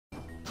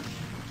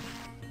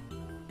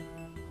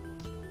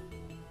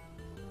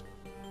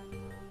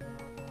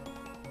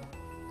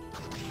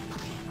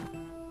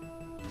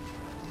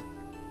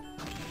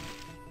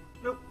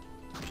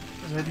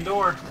hidden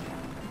door.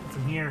 What's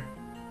in here?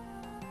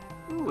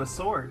 Ooh, a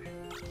sword.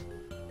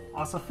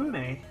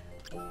 Asafune.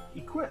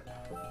 Equip.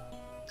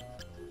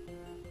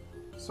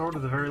 Sword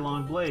with a very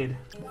long blade.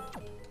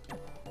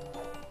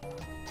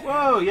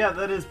 Whoa, yeah,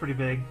 that is pretty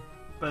big.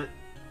 But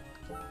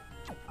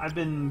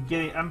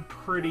I'm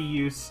pretty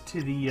used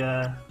to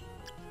the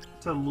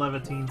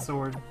Levantine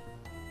sword.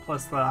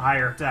 Plus the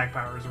higher attack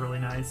power is really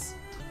nice.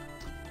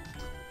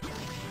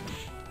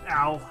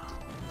 Ow.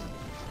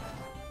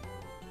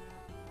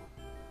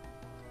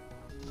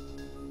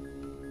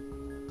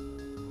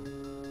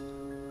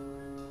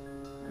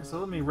 So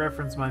let me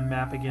reference my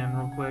map again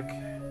real quick.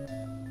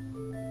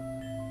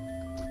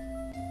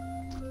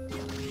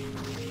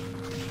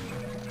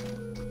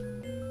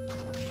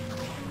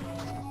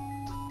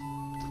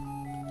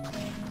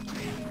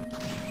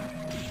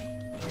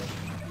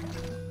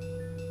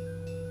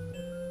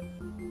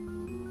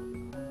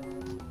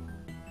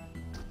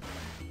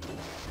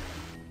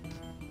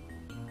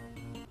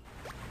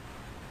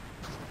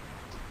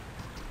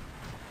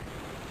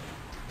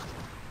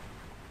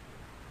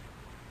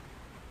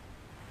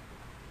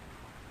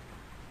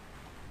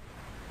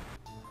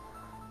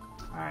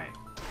 Alright,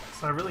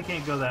 so I really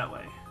can't go that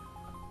way.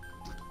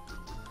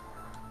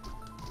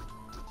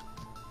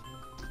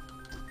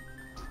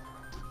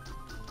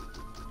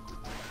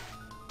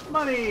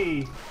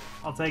 Money!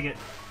 I'll take it.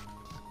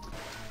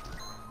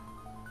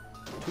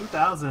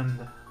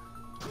 2,000.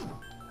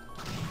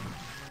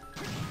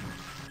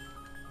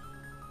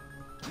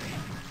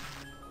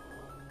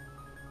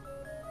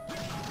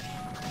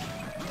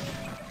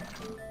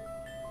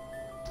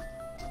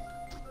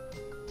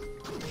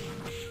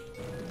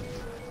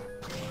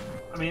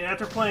 I mean,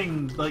 after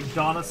playing like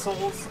Dawn of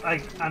Souls,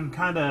 I'm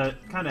kind of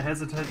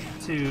hesitant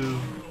to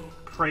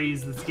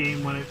praise this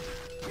game when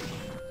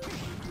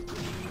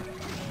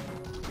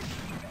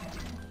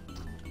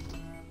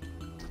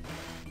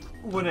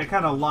it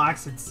kind of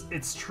locks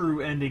its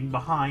true ending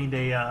behind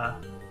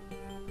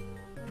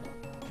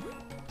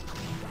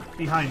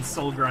behind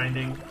soul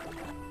grinding.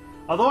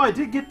 Although I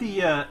did get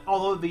the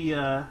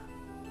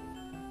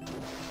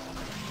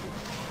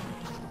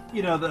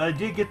I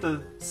did get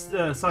the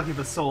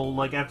Succubus soul,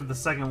 like, after the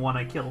second one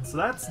I killed, so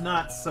that's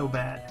not so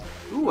bad.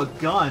 Ooh, a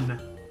gun!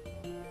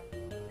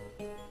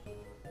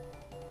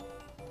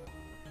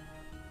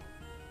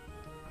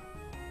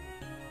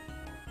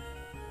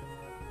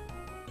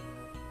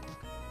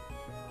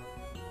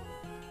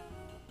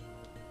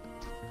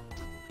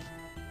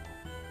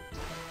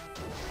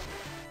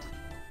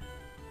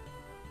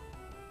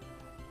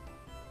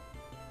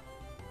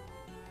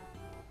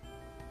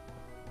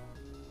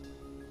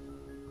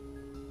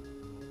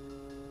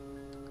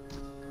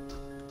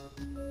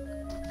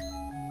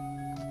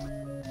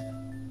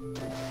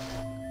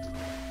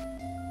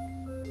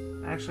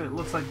 Actually, it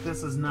looks like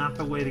this is not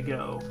the way to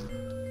go.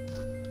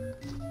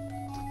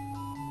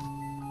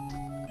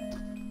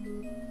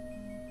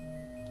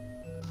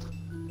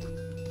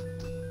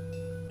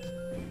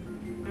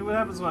 Hey, what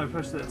happens when I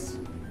push this?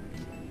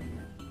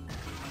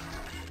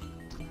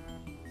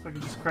 Looks like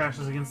it just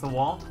crashes against the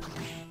wall.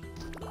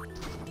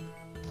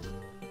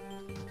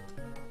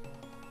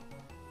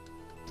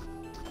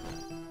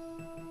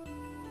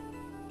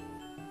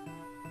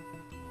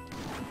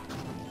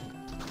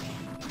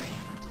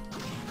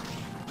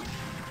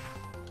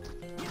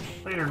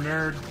 Later,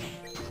 nerd.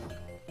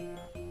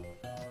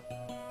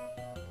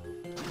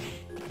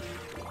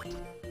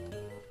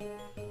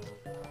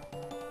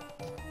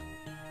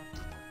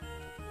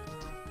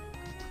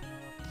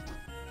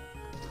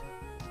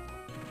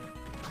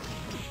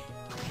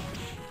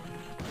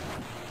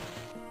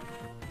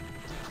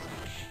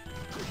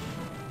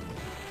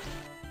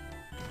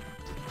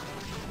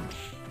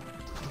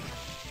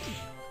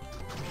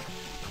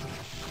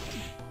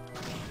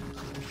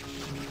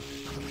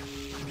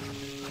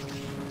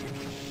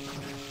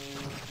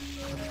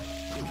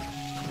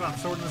 I'm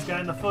swording this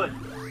guy in the foot.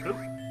 Oop.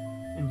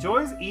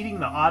 Enjoys eating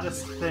the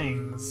oddest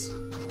things.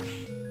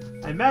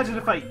 I imagine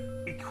if I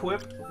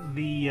equip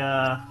the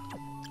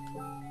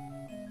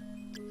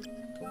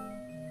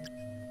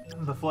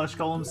flesh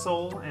golem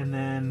soul, and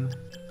then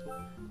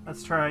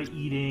let's try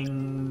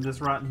eating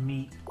this rotten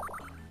meat.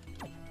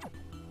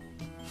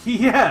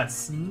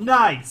 Yes!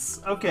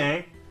 Nice!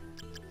 Okay.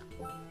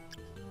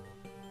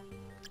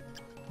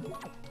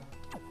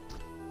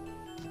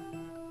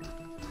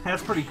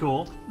 That's pretty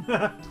cool.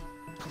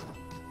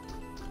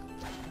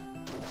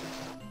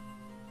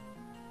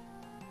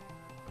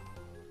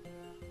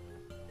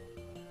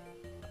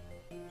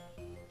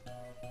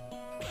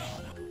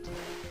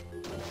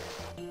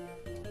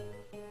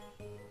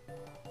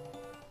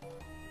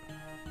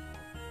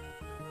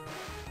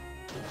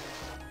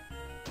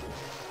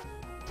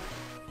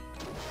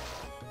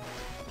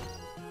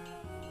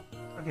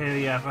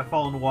 Okay, yeah, if I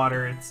fall in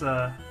water, it's,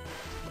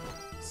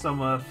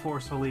 Soma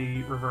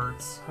forcefully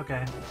reverts.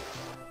 Okay.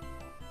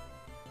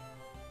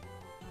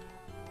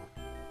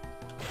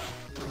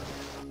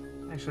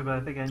 Actually, but I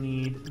think I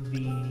need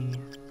the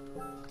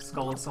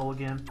Skull of Soul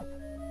again.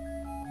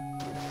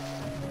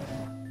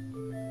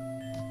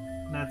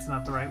 That's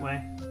not the right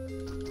way.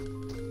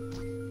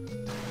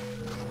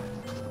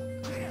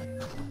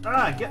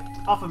 Ah, get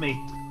off of me.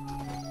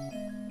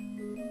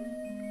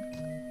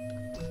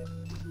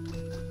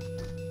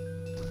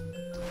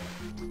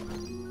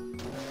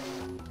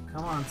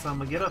 Come on,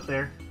 Selma, get up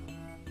there.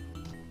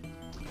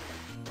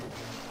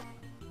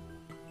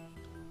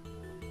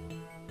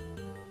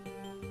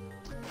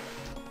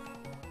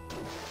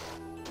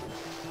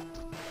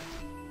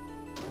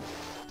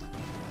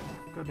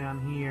 Go down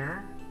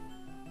here.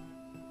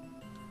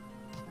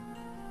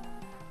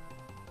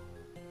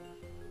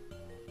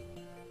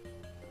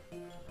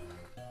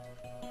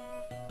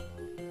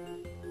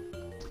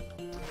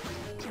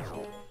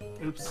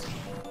 Oops.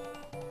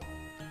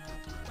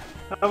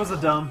 That was a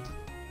dumb.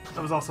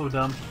 That was also a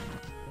dumb.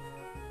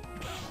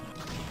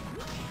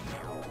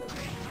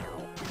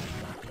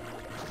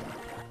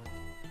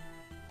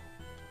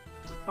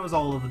 That was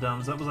all of the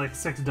dumbs. That was like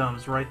 6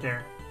 dumbs right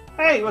there.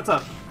 Hey, what's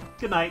up?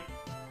 Good night.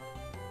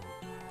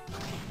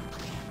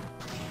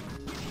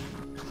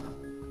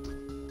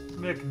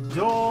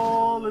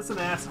 McDowell is an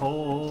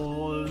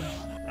asshole.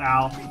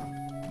 Ow.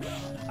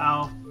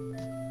 Ow.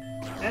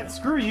 And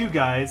screw you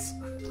guys.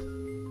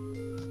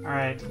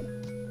 Alright.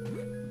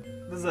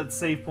 This is that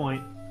save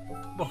point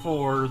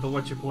before the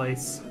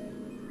whatcha-place.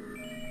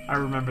 I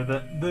remember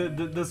that.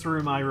 This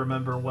room I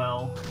remember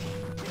well.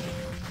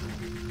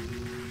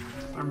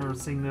 I remember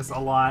seeing this a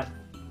lot.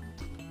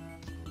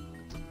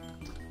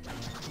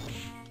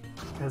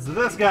 Because of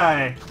this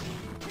guy!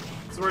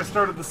 This is where I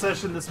started the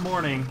session this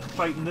morning,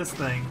 fighting this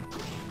thing.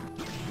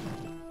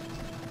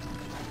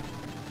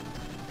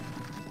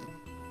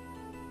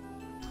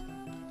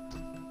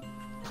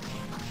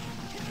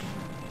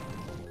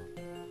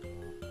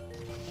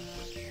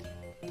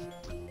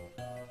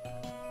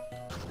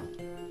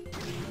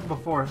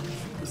 Before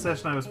the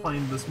session I was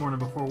playing this morning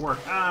before work.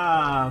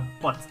 Ah,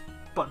 butt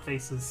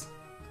faces.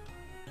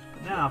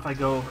 But now if I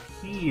go over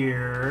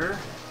here,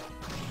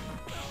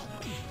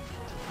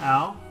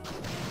 ow,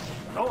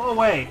 go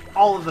away!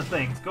 All of the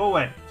things, go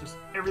away. Just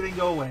everything,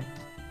 go away.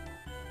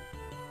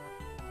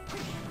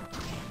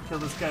 Kill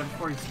this guy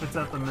before he spits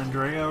out the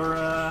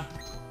Mandragora.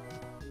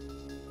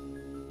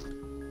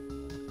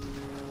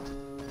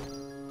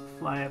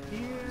 Fly up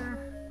here.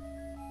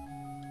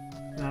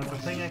 That's a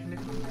thing I can do.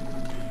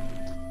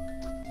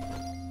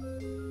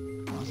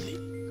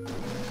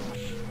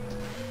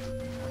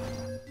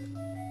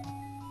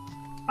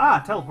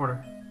 Ah,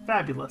 teleporter.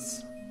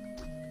 Fabulous.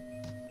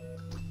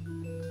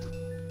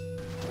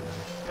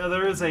 Yeah,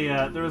 there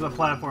is a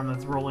platform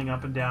that's rolling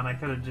up and down. I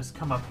could have just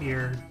come up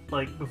here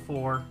like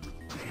before.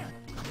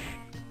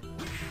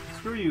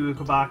 Screw you,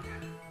 Ukobach.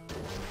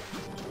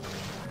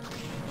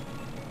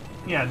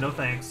 Yeah, no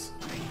thanks.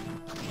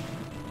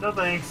 No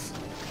thanks.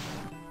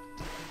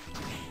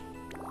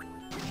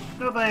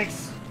 No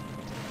thanks.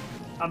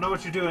 I don't know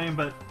what you're doing,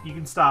 but you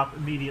can stop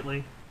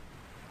immediately.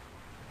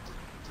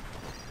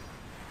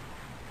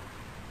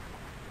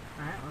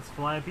 Alright, let's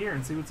fly up here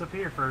and see what's up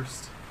here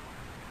first.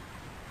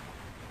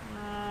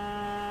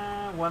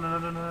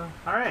 No.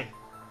 Alright.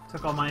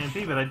 Took all my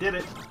MP, but I did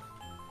it.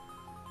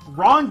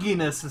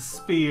 Wronginess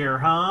spear,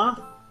 huh?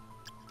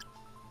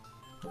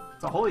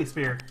 It's a holy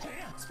spear.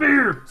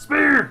 Spear!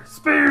 Spear!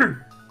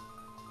 Spear!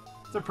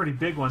 It's a pretty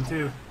big one,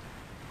 too.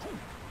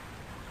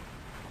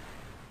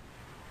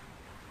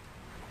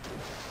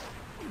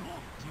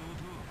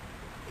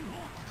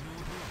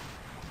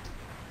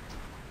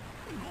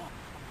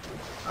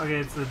 Okay,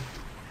 it's a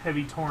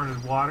heavy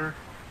torrented water.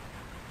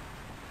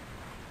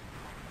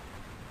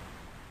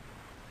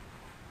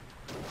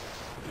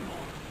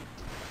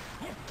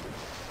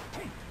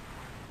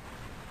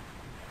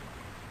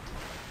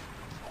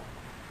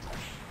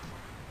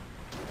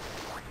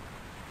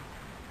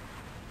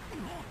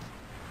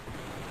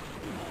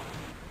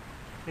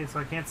 Okay, so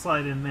I can't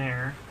slide in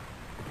there.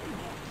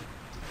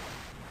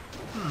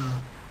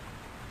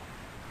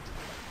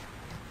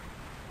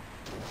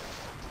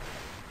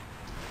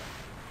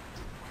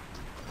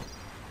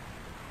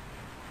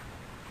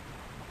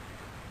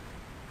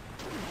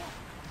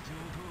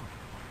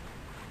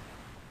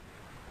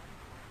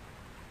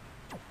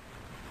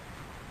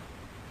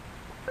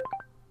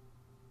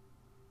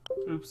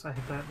 Oops, I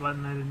hit that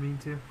button, I didn't mean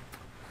to.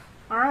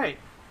 Alright.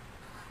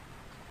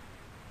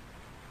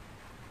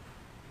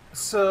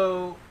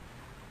 So,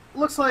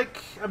 looks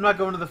like I'm not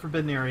going to the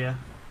Forbidden Area.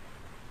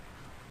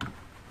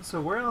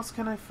 So where else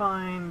can I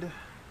find...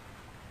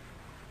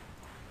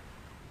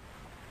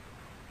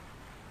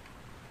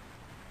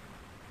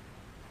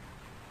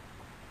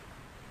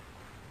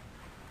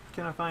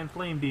 Can I find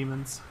flame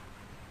demons?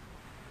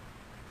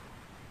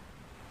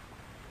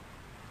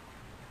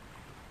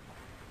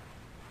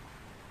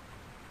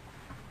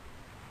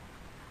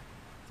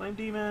 Flame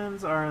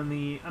demons are in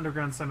the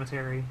underground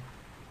cemetery,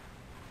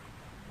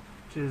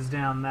 which is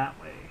down that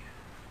way.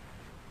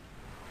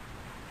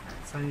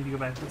 Alright, so I need to go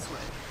back this way.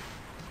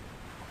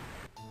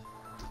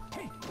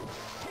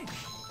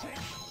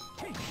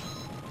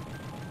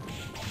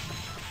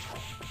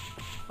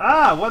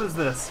 Ah, what is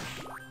this?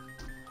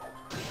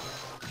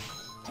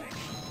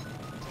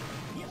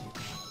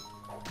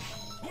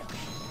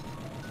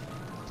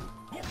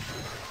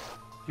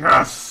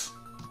 Yes!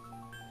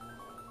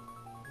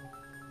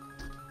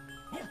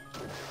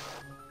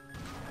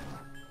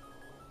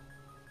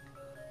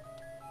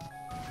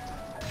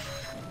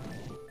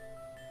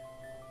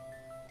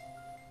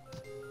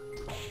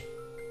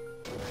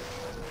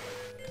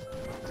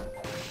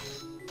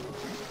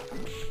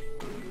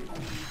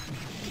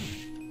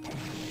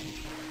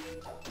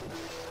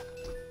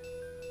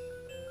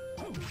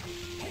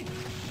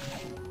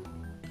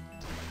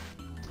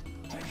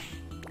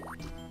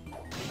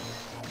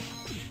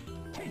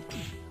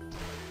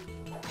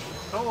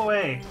 Go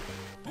away.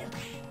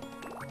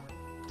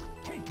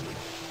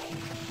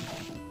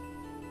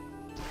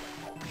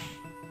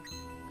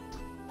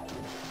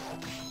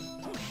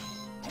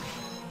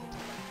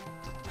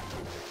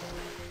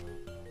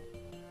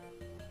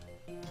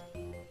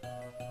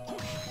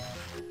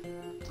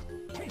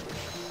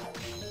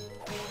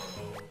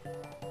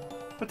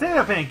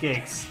 Potato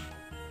pancakes!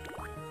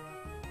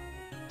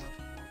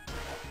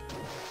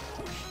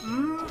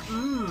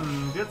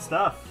 Good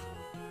stuff.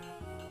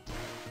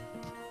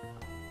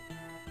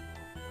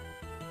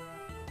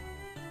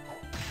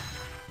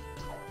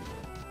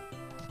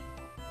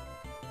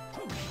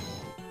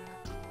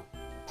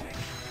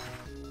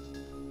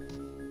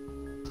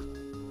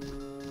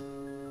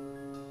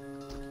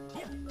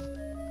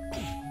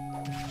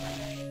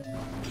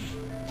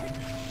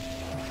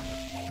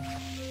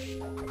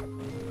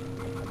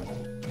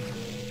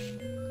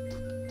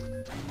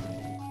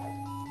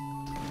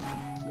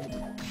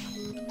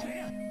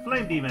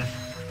 Flame Demon.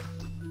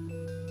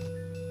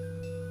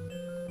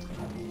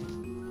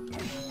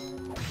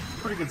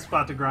 Pretty good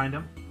spot to grind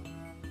him.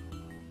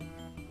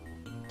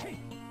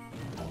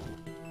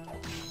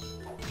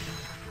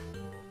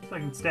 So I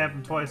can stab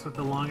him twice with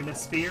the Longinus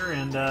Spear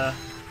and, oh,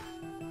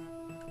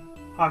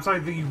 I'm sorry,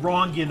 the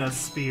Ronginus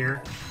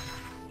Spear.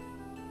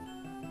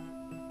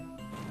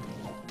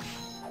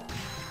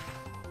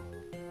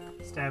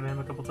 Stab him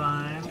a couple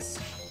times.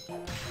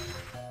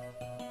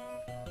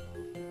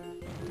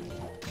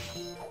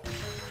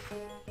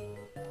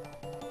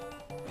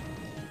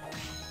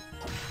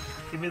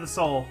 Give me the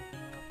soul.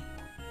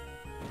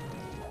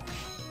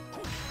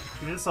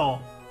 Give me the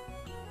soul.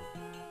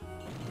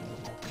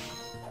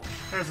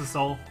 There's the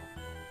soul.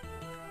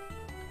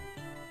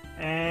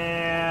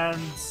 And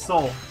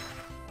soul.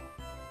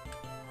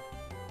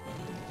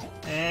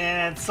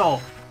 And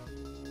soul.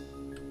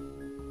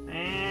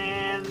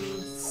 And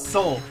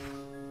soul.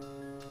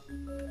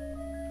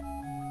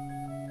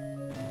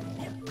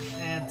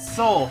 And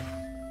soul.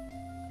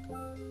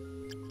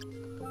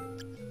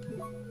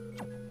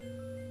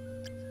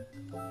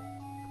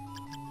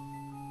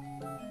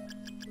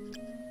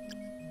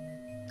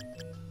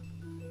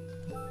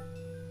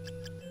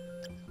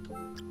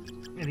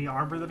 Any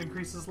armor that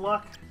increases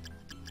luck?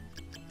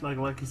 Like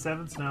Lucky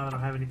Sevens? No, I don't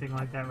have anything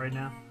like that right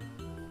now.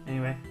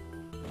 Anyway.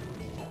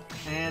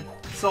 And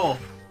soul.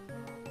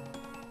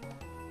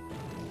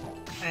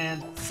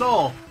 And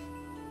soul.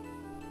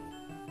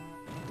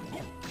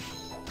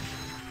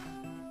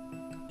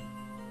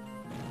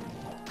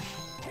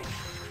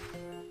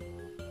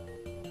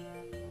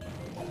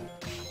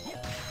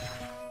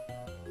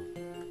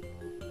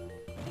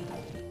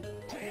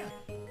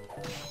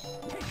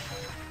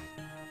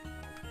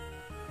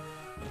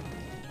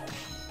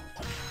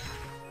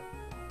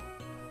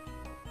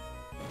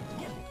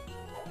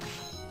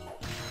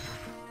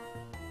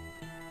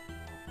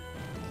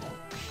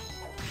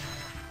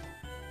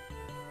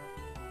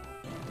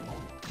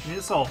 Give me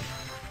the soul.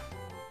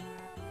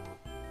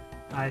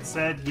 I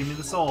said, give me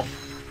the soul.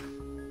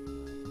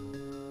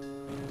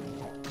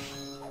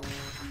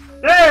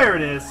 There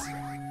it is!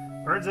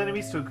 Burns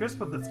enemies to a crisp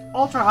with its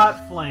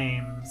ultra-hot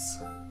flames.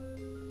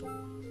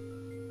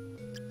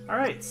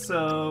 Alright,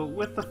 so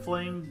with the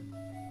Flame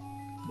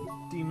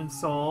Demon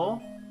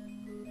Soul,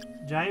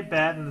 Giant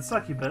Bat, and the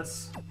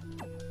Succubus.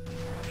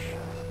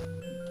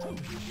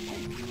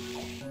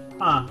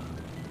 Huh.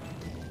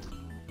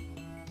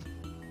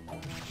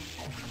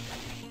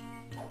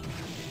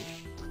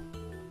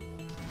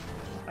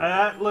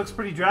 That looks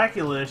pretty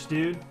Dracula-ish,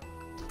 dude.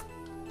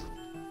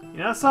 You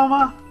know,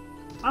 Soma?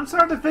 I'm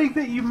starting to think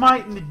that you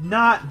might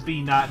not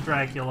be not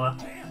Dracula.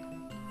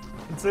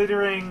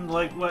 Considering,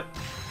 like, what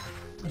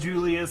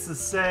Julius has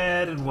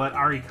said, and what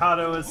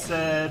Arikado has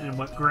said, and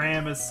what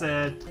Graham has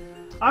said.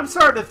 I'm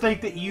starting to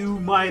think that you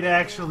might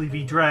actually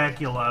be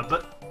Dracula,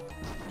 but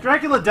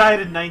Dracula died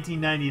in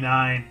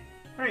 1999.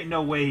 There ain't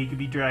no way he could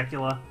be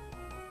Dracula.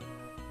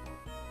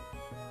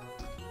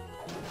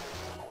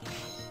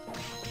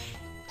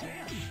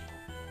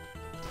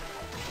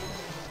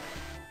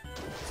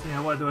 Yeah,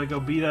 what, do I go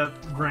beat up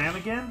Graham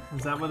again?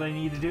 Is that what I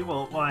need to do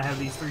while I have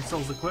these 3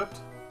 souls equipped?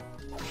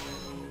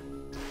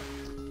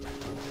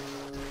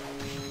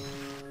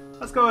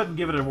 Let's go ahead and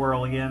give it a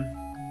whirl again.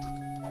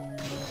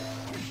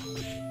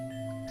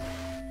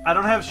 I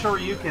don't have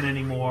Shoryuken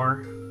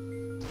anymore.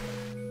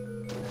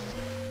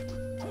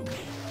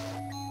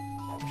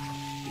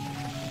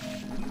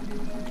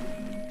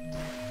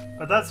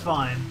 But that's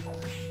fine.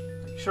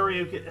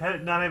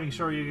 Shoryuken, not having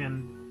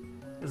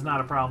Shoryuken is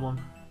not a problem.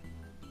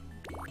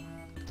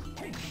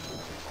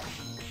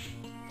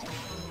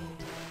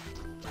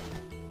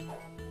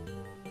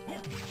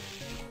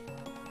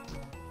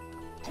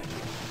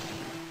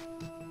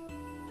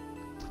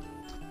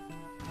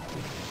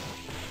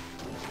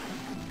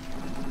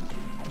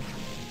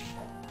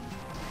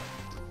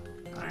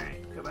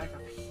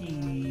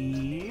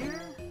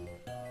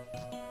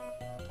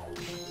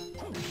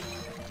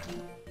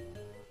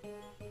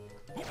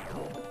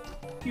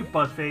 You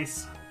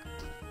buttface.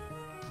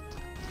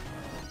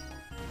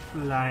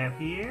 Fly up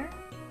here.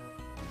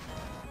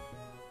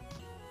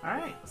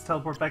 Alright, Let's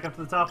teleport back up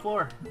to the top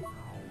floor.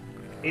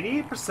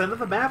 88% of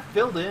the map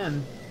filled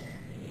in.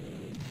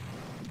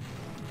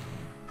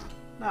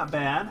 Not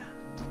bad.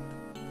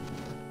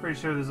 Pretty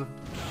sure there's a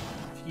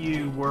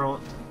few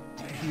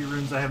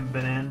rooms I haven't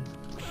been in.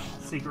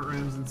 Secret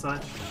rooms and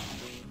such.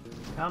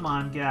 Come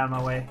on, get out of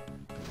my way.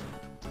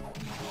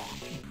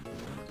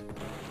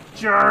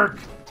 Jerk!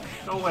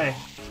 Go away.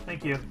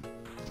 Thank you.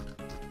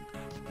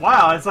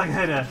 Wow, it's like I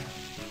had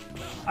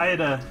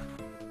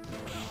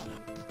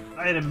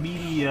a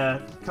meaty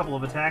couple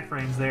of attack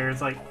frames there.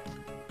 It's like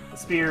the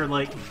spear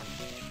like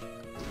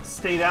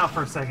stayed out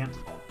for a second.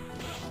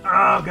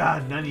 Oh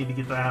god, I need to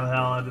get the hell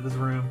out of this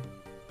room.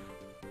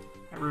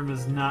 That room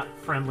is not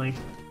friendly.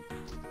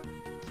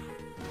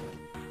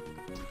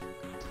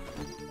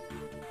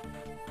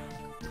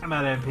 I'm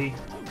out of MP.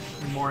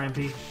 Need more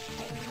MP.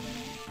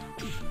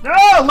 No!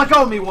 Let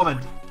go of me, woman!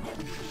 I'm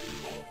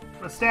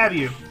gonna stab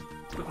you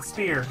with a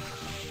spear.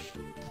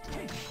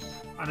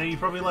 I know you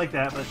probably like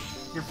that, but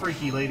you're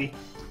freaky, lady.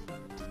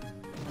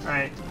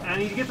 Alright, I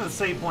need to get to the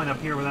save point up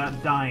here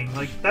without dying.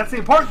 Like, that's the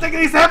important thing that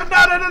needs to happen!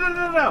 No, no, no, no,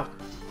 no, no!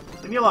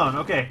 Leave me alone,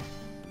 okay.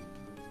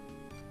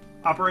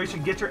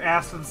 Operation Get Your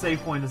Ass to the Save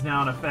Point is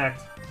now in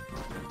effect.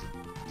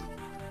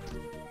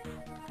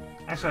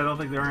 Actually, I don't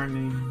think there are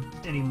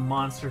any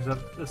monsters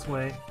up this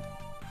way.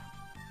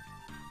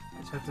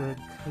 I just have to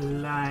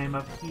climb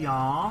up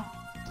here.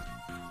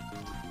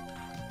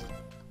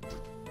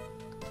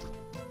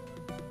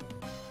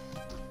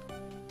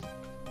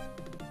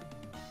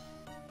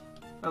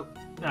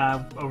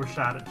 Oh,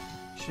 overshot it.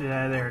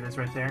 There it is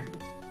right there.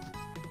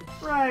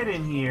 Right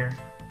in here.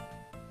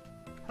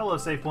 Hello,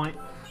 save point.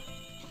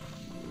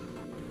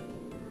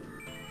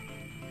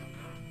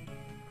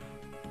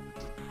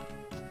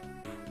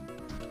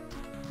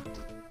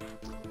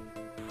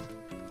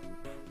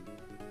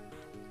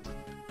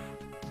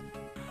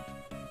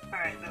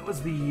 Alright, that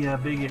was the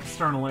big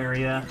external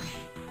area.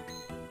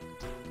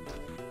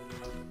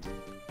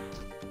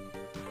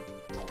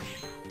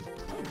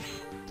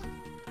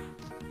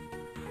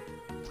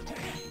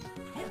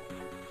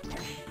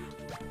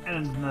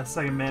 And the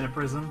second mana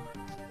prism.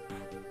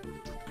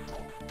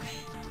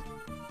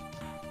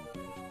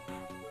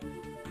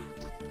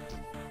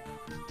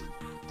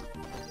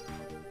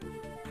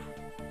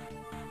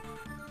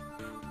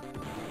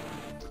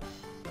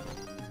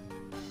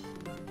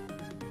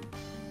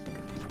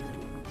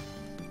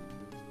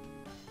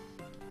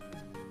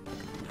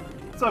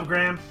 What's up,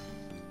 Graham?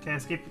 Can I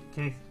skip?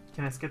 Can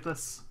I skip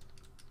this?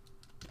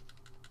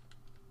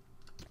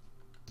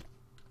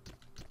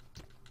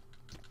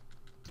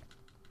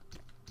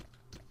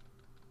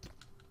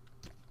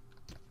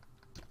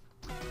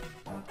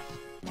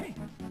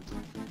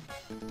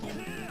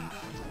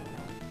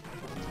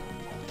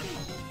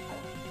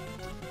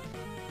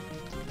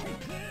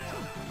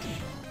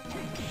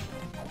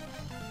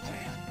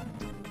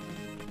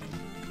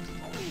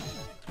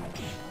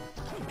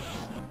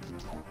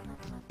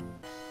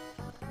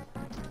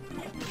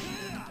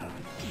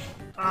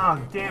 Oh,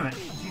 damn it.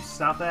 Did you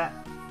stop that?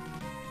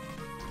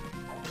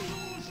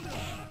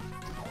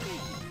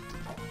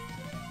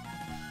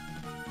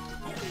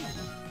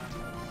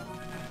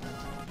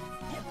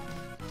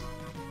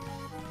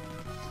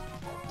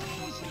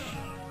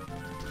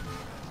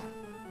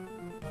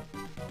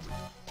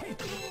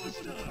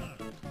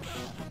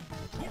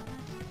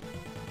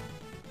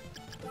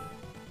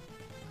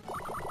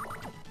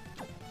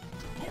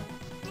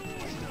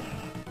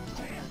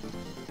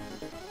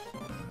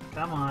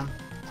 Come on.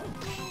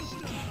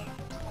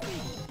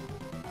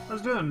 I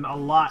was doing a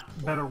lot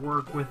better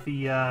work with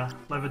the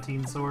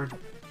Levantine sword.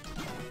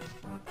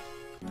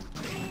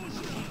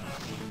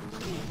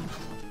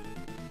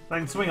 I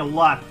can swing a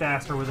lot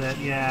faster with it,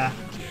 yeah.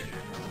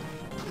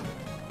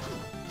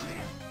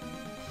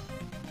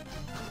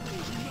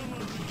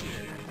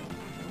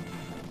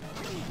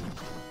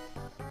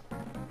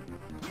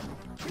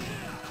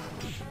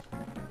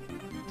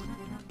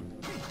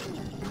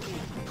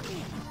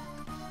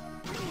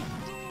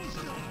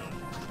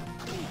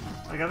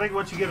 Like, I think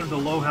once you get them to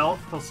low health,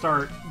 they'll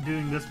start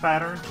doing this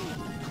pattern.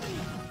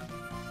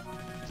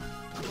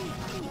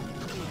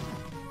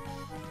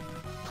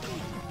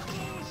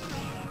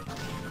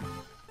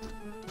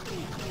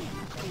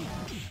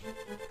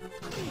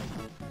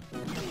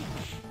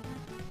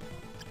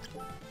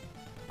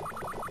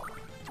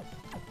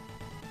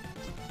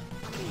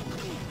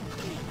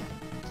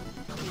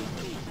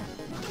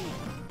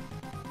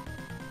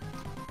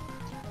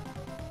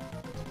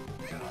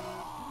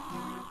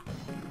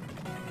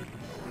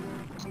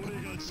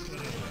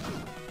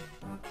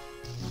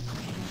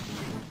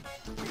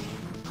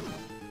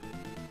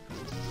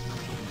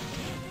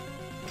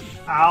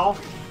 Ow.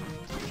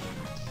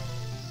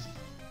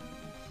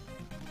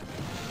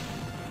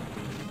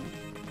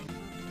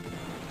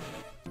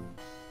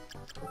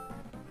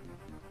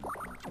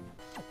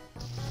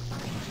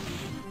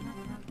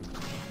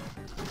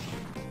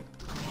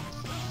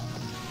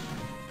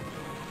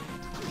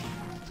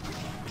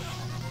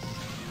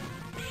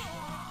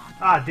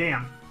 Ah,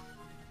 damn.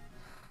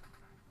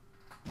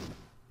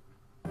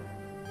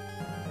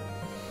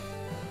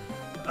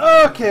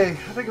 Okay, I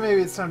think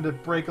maybe it's time to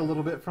break a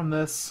little bit from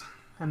this,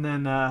 and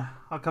then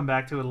I'll come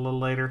back to it a little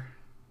later.